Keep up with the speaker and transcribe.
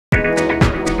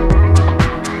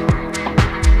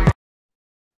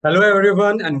Hello,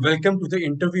 everyone, and welcome to the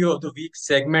interview of the week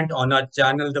segment on our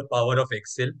channel, The Power of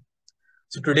Excel.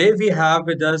 So, today we have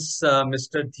with us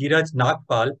Mr. Dheeraj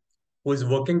Nagpal, who is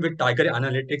working with Tiger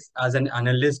Analytics as an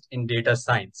analyst in data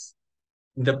science.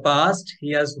 In the past,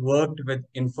 he has worked with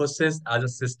Infosys as a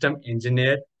system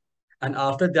engineer, and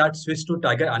after that, switched to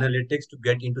Tiger Analytics to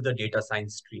get into the data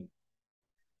science stream.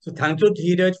 So, thank you,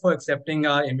 Dheeraj, for accepting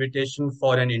our invitation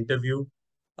for an interview.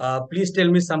 Please tell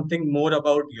me something more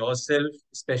about yourself,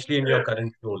 especially in your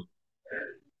current role.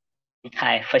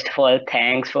 Hi, first of all,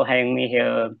 thanks for having me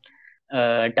here.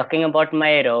 Talking about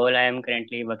my role, I am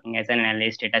currently working as an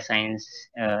analyst data science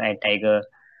at Tiger.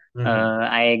 Mhm.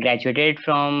 I graduated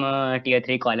from Tier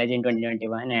 3 college in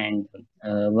 2021 and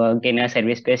worked in a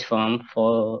service-based firm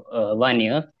for 1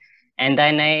 year. And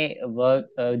then I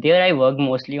worked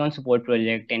mostly on support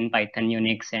project in Python,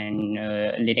 Unix, and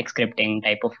Linux scripting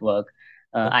type of work.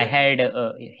 I Okay. had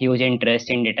a huge interest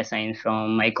in data science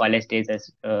from my college days,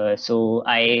 so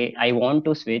I want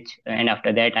to switch, and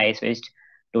after that I switched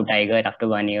to Tiger after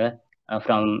 1 year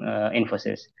from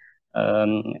Infosys.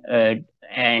 Um, uh,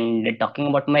 and talking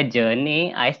about my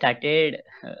journey, I started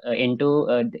into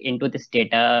this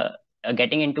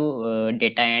getting into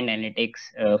data and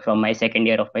analytics from my second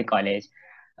year of my college.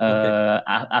 Okay.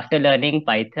 After learning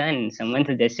Python, someone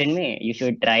suggested me you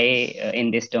should try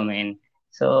in this domain.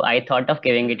 So I thought of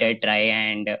giving it a try,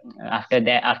 and after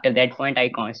that point, I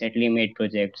constantly made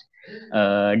projects,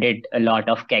 did a lot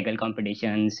of Kaggle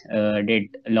competitions, did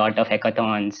a lot of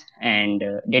hackathons, and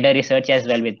did a research as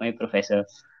well with my professor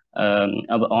on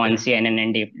Okay. CNN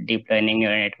and deep learning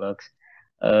neural networks.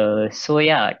 So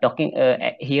yeah, talking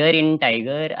here in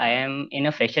Tiger, I am in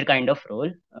a fresher kind of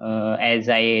role as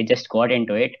I just got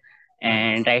into it, Uh-huh.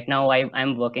 and right now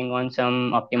I'm working on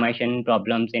some optimization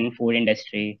problems in food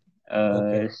industry.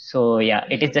 Okay. So yeah,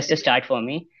 it is just a start for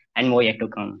me, and more yet to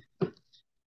come.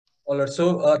 All right. So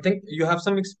I think you have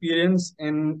some experience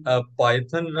in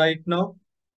Python right now.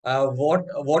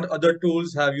 What other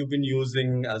tools have you been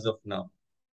using as of now?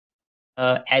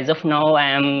 As of now, I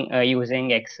am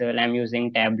using Excel. I'm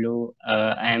using Tableau.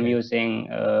 I am Okay. using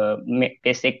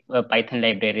basic Python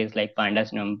libraries like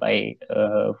Pandas, NumPy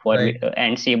Right.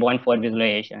 and Seaborn for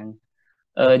visualization.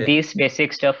 Okay. These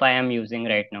basic stuff I am using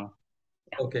right now.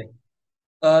 Okay.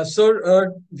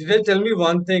 Did they tell me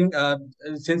one thing?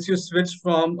 Since you switched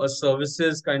from a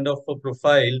services kind of a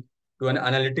profile to an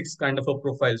analytics kind of a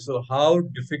profile, so how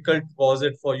difficult was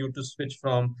it for you to switch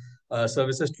from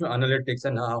services to analytics,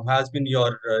 and how has been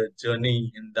your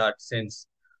journey in that sense?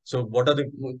 So, what are the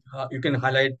you can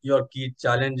highlight your key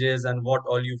challenges and what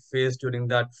all you faced during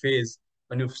that phase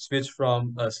when you switched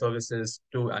from services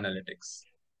to analytics?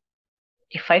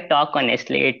 If I talk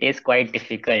honestly, it is quite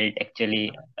difficult actually,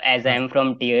 as I Uh, am from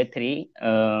tier 3.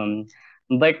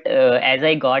 But as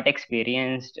I got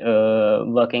experienced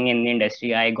working in the industry,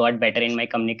 I got better in my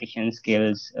communication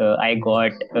skills.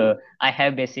 I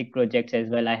have basic projects as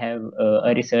well. I have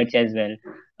a research as well.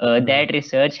 mhm. That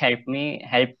research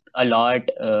helped a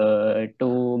lot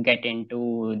to get into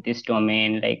this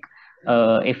domain. Like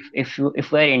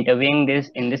if we're interviewing this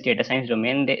in this data science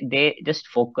domain, they just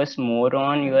focus more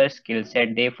on your skill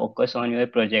set, they focus on your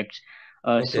projects.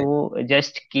 Okay. So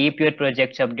just keep your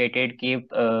projects updated, keep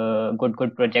good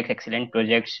projects, excellent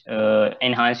projects,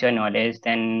 enhance your knowledge,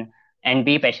 then and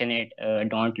be passionate.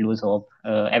 Don't lose hope.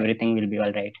 Everything will be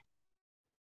all right.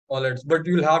 All right, but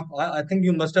I think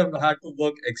you must have had to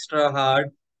work extra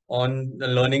hard on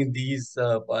learning these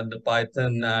on the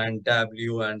Python and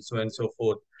Tableau and so on and so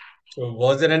forth. So,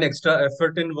 was there an extra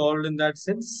effort involved in that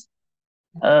sense?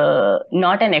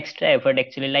 Not an extra effort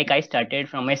actually. Like I started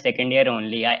from my second year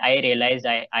only. I realized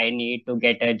I need to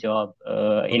get a job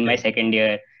in my Okay. second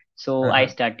year. So I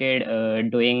Uh-huh. started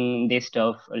doing this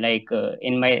stuff like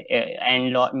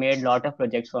made lot of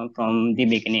projects from the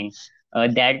beginning.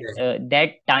 Okay. That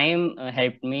time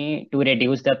helped me to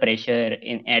reduce the pressure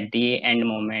in at the end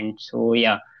moment. So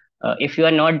yeah, if you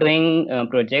are not doing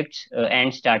projects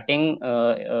and starting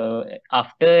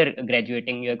after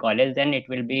graduating your college, then it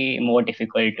will be more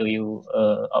difficult to you,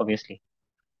 obviously.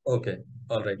 Okay.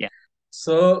 All right. Yeah.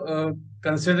 So,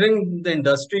 considering the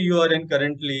industry you are in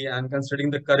currently and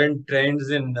considering the current trends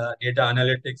in data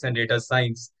analytics and data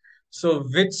science, so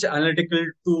which analytical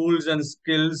tools and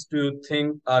skills do you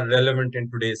think are relevant in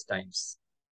today's times?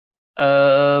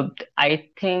 I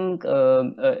think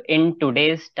in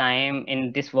today's time,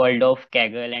 in this world of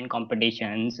Kaggle and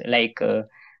competitions, I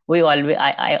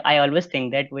always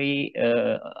think that we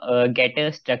get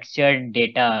a structured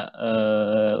data,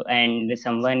 and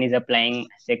someone is applying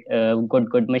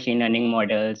good machine learning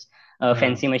models. Uh,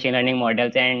 fancy machine learning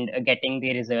models and getting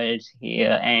the results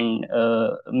here and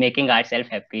making ourselves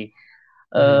happy.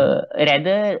 mm,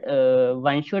 Rather,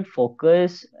 one should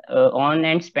focus on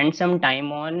and spend some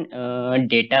time on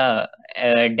data,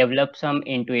 develop some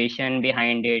intuition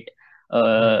behind it,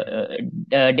 mm,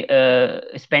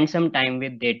 spend some time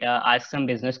with data, ask some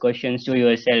business questions to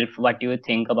yourself. What do you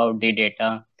think about the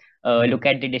data? Look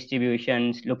mm, at the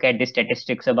distributions, look at the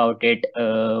statistics about it,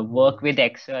 work mm. with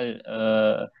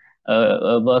Excel,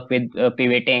 work with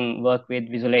pivoting, work with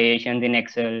visualizations in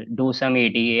Excel, do some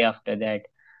EDA after that.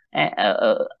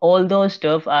 All those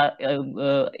stuff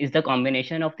is the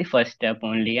combination of the first step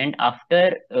only, and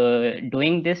after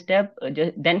doing this step,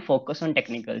 then focus on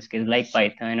technical skills like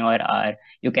Python or R.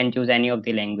 You can choose any of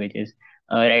the languages.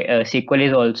 Right, SQL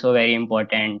is also very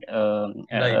important,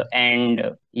 Right,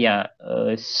 and yeah.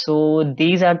 So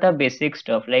these are the basic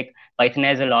stuff. Like Python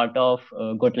has a lot of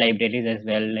good libraries as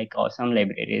well, like awesome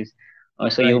libraries.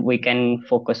 So right, we can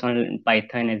focus on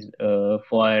Python as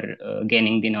for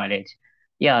gaining the knowledge.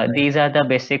 Yeah, right. these are the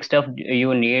basic stuff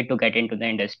you need to get into the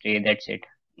industry. That's it.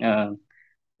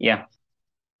 Yeah.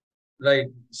 Right.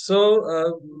 So,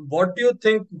 what do you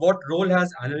think? What role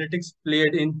has analytics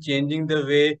played in changing the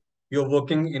way you're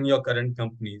working in your current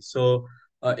company? So,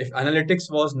 if analytics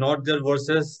was not there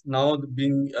versus now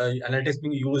being analytics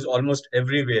being used almost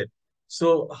everywhere.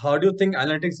 So, how do you think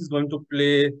analytics is going to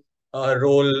play a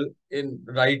role in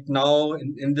right now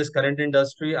in this current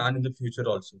industry and in the future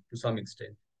also to some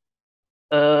extent?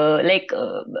 Like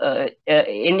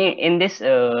in this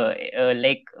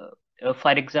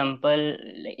for example,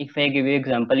 like, if I give you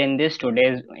example in this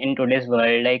today's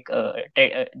world, like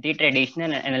the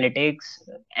traditional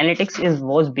analytics is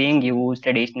was being used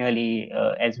traditionally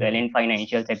as well in Mm-hmm.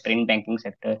 financial sector, in banking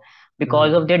sector,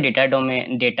 because of Mm-hmm.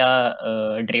 their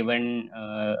data driven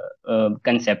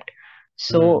concept.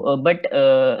 So,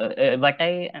 Mm-hmm.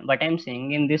 what I'm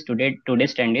saying in this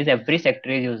today's trend is every sector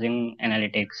is using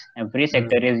analytics. Every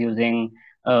sector is using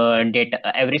data.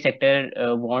 Every sector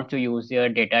wants to use their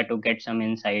data to get some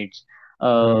insights.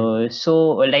 So,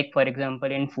 like for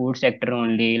example, in food sector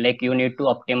only, like you need to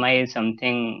optimize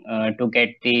something to get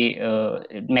the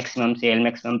maximum sale,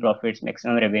 maximum profits,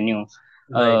 maximum revenue.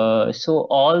 Right. So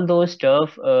all those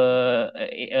stuff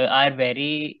are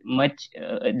very much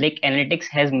like analytics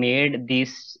has made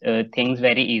these things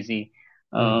very easy.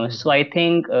 So Mm-hmm. I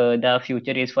think the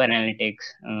future is for analytics,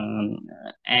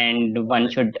 and one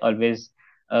Right. should always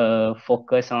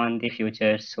focus on the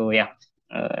future. So yeah,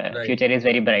 Right. future is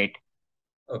very bright.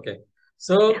 Okay.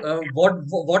 So,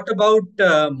 what about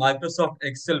Microsoft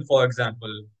Excel, for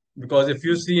example? Because if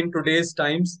you see in today's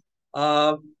times,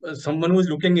 someone who's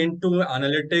looking into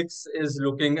analytics is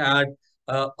looking at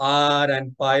R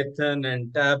and Python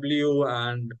and Tableau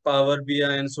and Power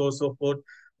BI and so forth.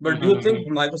 But do you think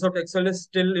Mhm. Microsoft Excel is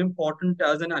still important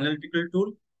as an analytical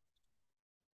tool?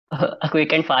 A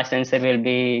quick and fast answer will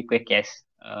be quick yes.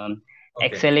 Okay.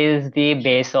 Excel is the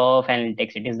base of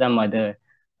analytics. It is the mother.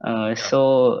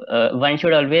 Yeah. One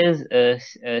should always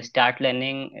start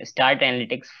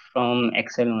analytics from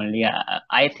Excel only.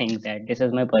 I think that this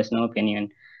is my personal opinion.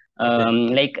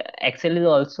 Okay. Like Excel is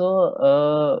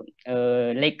also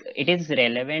like it is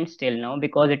relevant still now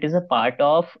because it is a part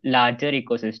of larger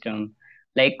ecosystem.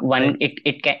 Like Right. one,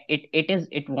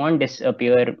 it won't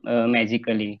disappear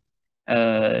magically.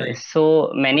 Right.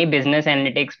 So many business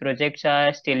analytics projects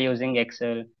are still using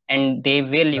Excel, and they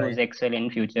will use Right. Excel in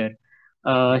future.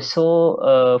 Yes.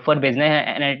 For business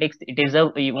analytics, it is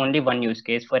only one use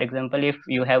case. For example, if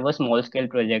you have a small scale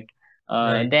project,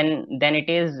 Right. then it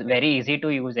is very easy to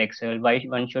use Excel. Why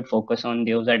one should focus on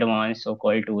those advanced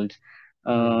so-called tools?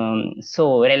 Mm.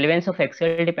 So relevance of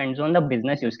Excel depends on the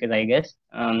business use case, I guess.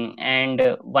 And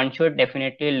one should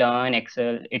definitely learn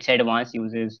Excel, its advanced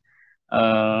uses.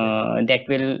 Okay. That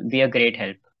will be a great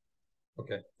help.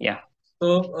 Okay. Yeah.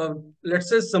 So, let's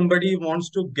say somebody wants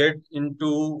to get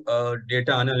into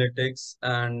data analytics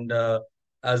and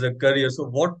as a career. So,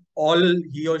 what all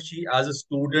he or she as a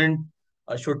student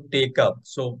should take up?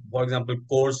 So, for example,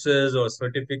 courses or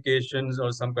certifications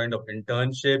or some kind of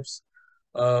internships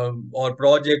or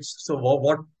projects. So,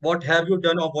 what have you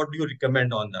done or what do you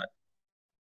recommend on that?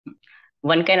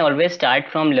 One can always start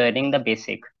from learning the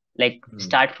basic, like Hmm.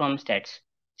 start from stats,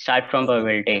 start from Okay.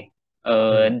 probability,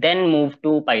 Hmm. then move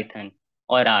to Python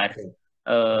or R. Okay.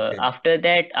 Okay. After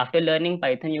that, after learning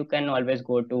Python, you can always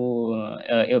go to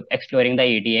exploring the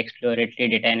ED, exploratory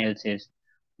data analysis,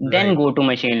 then Right. go to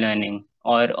machine learning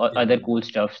or Yeah. other cool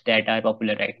stuffs that are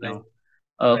popular right Right. now.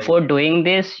 Right. For doing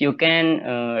this, you can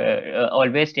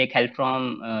always take help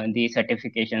from the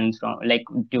certifications from like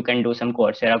you can do some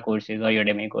Coursera courses or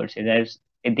Udemy courses.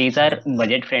 These are Right.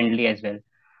 budget friendly as well.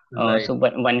 Right. So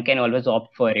one can always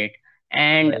opt for it.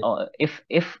 And Right.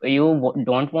 if you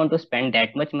don't want to spend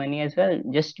that much money as well,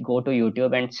 just go to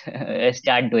YouTube and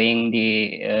start doing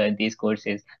these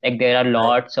courses. Like there are Right.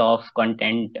 lots of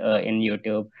content in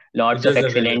YouTube, Which lots of is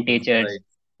excellent available. teachers. Right.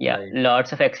 Yeah, Right.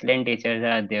 lots of excellent teachers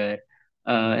are there.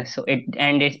 Hmm. So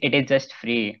it is just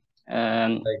free.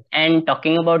 Right. And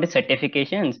talking about the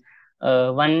certifications,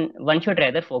 one should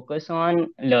rather focus on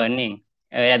learning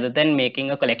rather than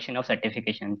making a collection of Okay.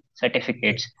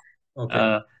 certificates.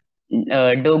 Okay.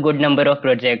 uh, do good number of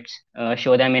projects,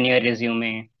 show them in your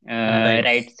resume, Right.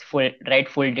 write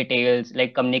full details,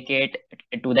 like communicate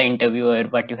to the interviewer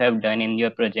what you have done in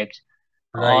your projects,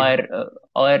 Right.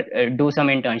 or do some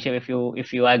internship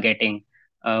if you are getting,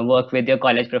 work with your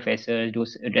college professors,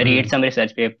 read Hmm. some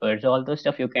research papers, all those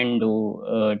stuff you can do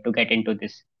to get into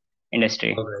this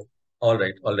industry. All right. All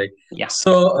right. All right. Yeah.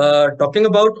 So, talking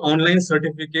about online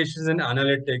certifications and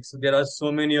analytics, there are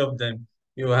so many of them.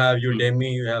 You have Hmm. Udemy,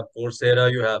 you have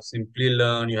Coursera, you have Simply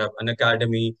Learn, you have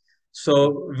Unacademy. So,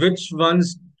 which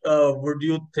ones would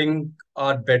you think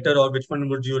are better, or which one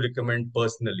would you recommend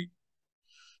personally?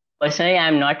 Personally,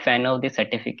 I'm not fan of the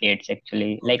certificates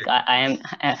actually. Like Okay. I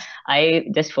am, I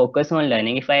just focus on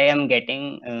learning. If I am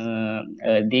getting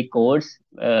the course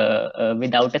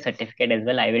without a certificate as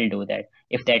well, I will do that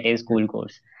if that is Okay. school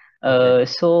course.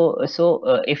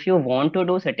 Okay. If you want to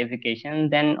do certification,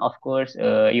 then of course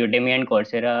Udemy and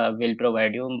Coursera will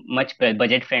provide you much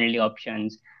budget friendly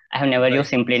options. I have never Right. used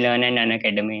Simply Learn and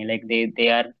Unacademy. Like they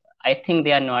are, I think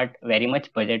they are not very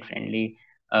much budget friendly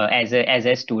as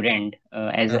a student,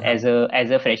 Uh-huh.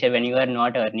 as a fresher when you are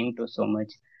not earning to so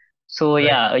much. So Right.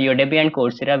 yeah, Udemy and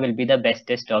Coursera will be the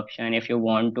bestest option if you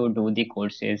want to do the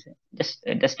courses.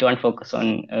 Just don't focus on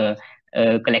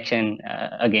collection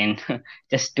again.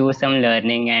 Just do Okay. some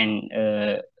learning and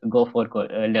go for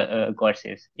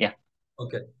courses. Yeah,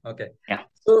 Okay. Okay. yeah.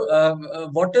 So,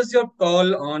 what is your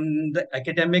call on the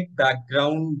academic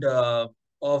background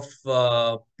of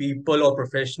people or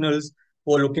professionals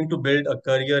who are looking to build a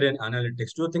career in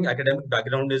analytics? Do you think academic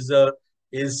background is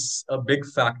a big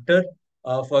factor?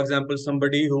 For example,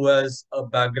 somebody who has a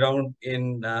background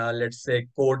in, let's say,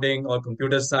 coding or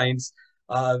computer science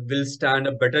will stand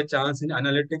a better chance in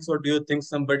analytics, or do you think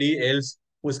somebody else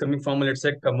who's coming from, let's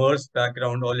say, commerce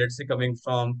background, or let's say coming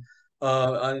from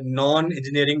a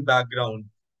non-engineering background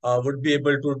would be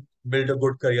able to build a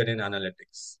good career in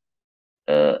analytics?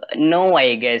 No,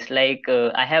 I guess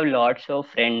I have lots of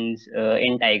friends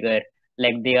in Tiger.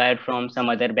 Like they are from some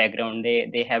other background.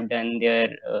 They have done their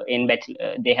in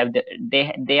bachelor.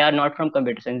 They are not from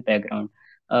computer science background.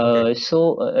 Okay,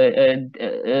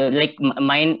 Like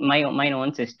my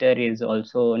own sister is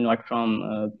also not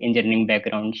from engineering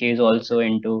background. She is okay, also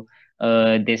into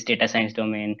this data science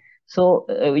domain. So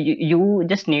you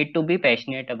just need to be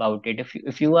passionate about it.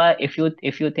 If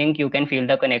you think you can feel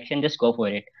the connection, just go for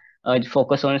it.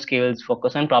 Focus on skills,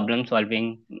 focus on problem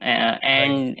solving, right.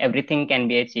 and everything can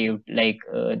be achieved.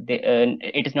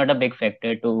 It is not a big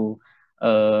factor to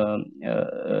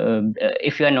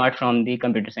if you are not from the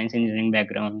computer science engineering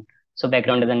background. So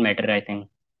background Okay, doesn't matter, I think.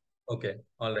 okay,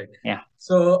 all right. Yeah.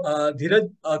 So,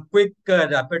 Dheeraj, a quick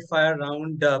rapid fire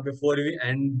round before we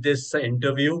end this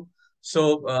interview.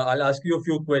 So, I'll ask you a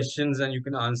few questions and you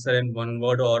can answer in one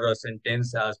word or a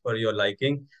sentence as per your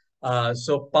liking.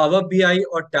 So, Power BI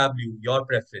or Tableau, your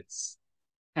preference?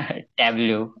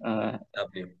 Tableau,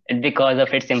 Tableau. because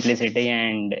of its simplicity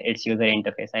and its user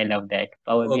interface. I love that.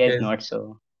 Power BI is Okay, not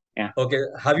so. Yeah. okay.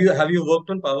 Have you worked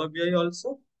on Power BI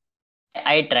also?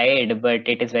 I tried, but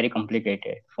it is very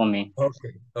complicated for me.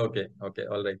 Okay, okay, okay,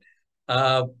 all right.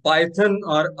 Python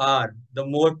or R, the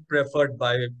more preferred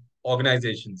by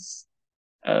organizations.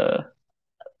 Uh,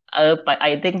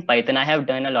 I think Python. I have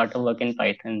done a lot of work in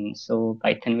Python, so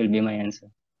Python will be my answer.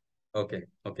 Okay,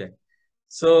 okay.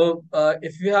 So,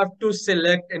 if you have to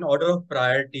select an order of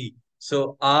priority,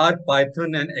 so R,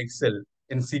 Python, and Excel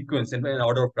in sequence, in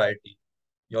order of priority,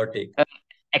 your take. Uh,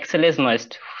 Excel is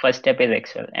must. First step is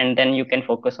Excel, and then you can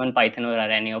focus on Python or R.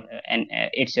 And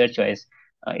it's your choice.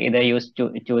 Either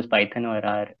choose Python or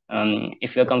R.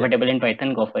 If you're Okay, comfortable in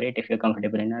Python, go for it. If you're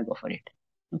comfortable in R, go for it.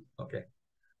 okay.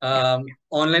 Yeah.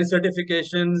 Online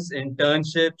certifications,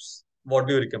 internships, what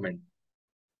do you recommend?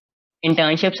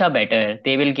 Internships are better.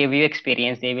 They will give you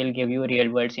experience. They will give you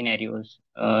real world scenarios.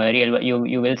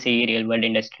 You will see real world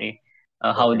industry,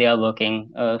 how Okay, they are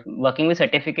working. Working with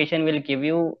certification will give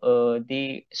you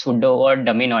the pseudo or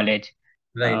dummy knowledge.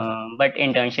 right. But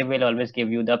internship will always give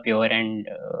you the pure and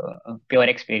pure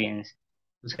experience.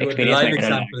 So The experience live matter a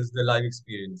lot. examples, the live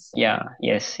experience. Yeah.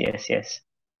 Yes. Yes. Yes.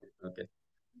 Okay.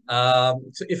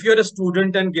 So if you're a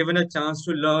student and given a chance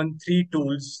to learn three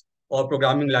tools or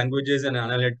programming languages and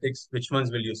analytics, which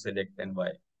ones will you select and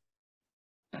why?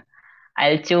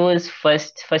 I'll choose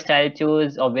first I'll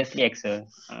choose obviously Excel.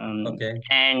 Okay.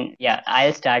 And yeah,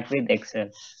 I'll start with Excel.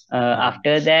 Hmm.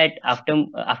 After that,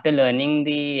 after learning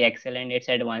the Excel and its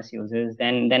advanced uses,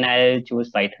 then I'll choose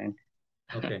Python.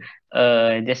 Okay.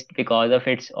 Just because of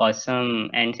its awesome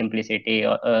and simplicity.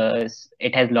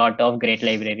 It has lot of great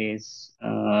libraries,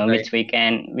 Right.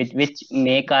 which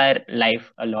make our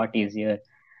life a lot easier.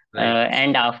 Right.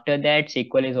 And after that,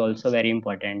 SQL is also very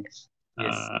important.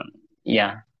 Yes. Uh,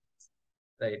 yeah.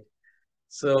 Right.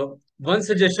 So one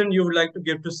suggestion you would like to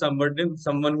give to someone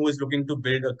who is looking to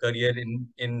build a career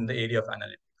in the area of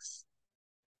analytics.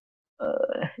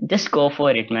 Just go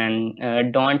for it, man.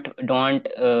 Don't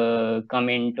come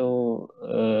into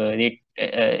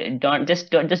it.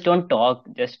 Don't talk.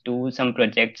 Just do some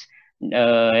projects,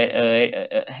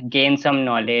 gain some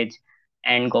knowledge,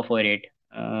 and go for it.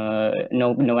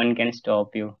 No one can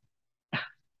stop you.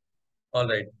 All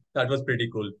right. That was pretty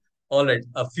cool. All right.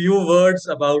 A few words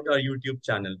about our YouTube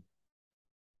channel.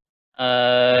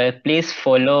 Please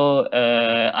follow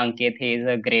Ankit. He is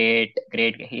a great.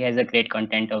 He has a great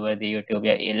content over the YouTube.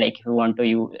 Yeah, like if you want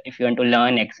to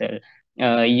learn Excel,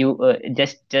 you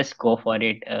just go for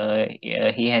it.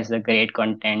 Yeah, he has a great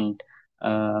content.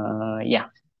 Yeah.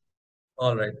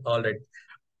 All right. All right.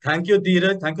 Thank you,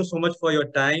 Dheeraj. Thank you so much for your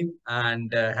time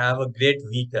and have a great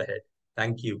week ahead.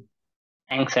 Thank you.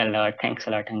 Thanks a lot. Thanks a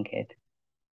lot, Ankit.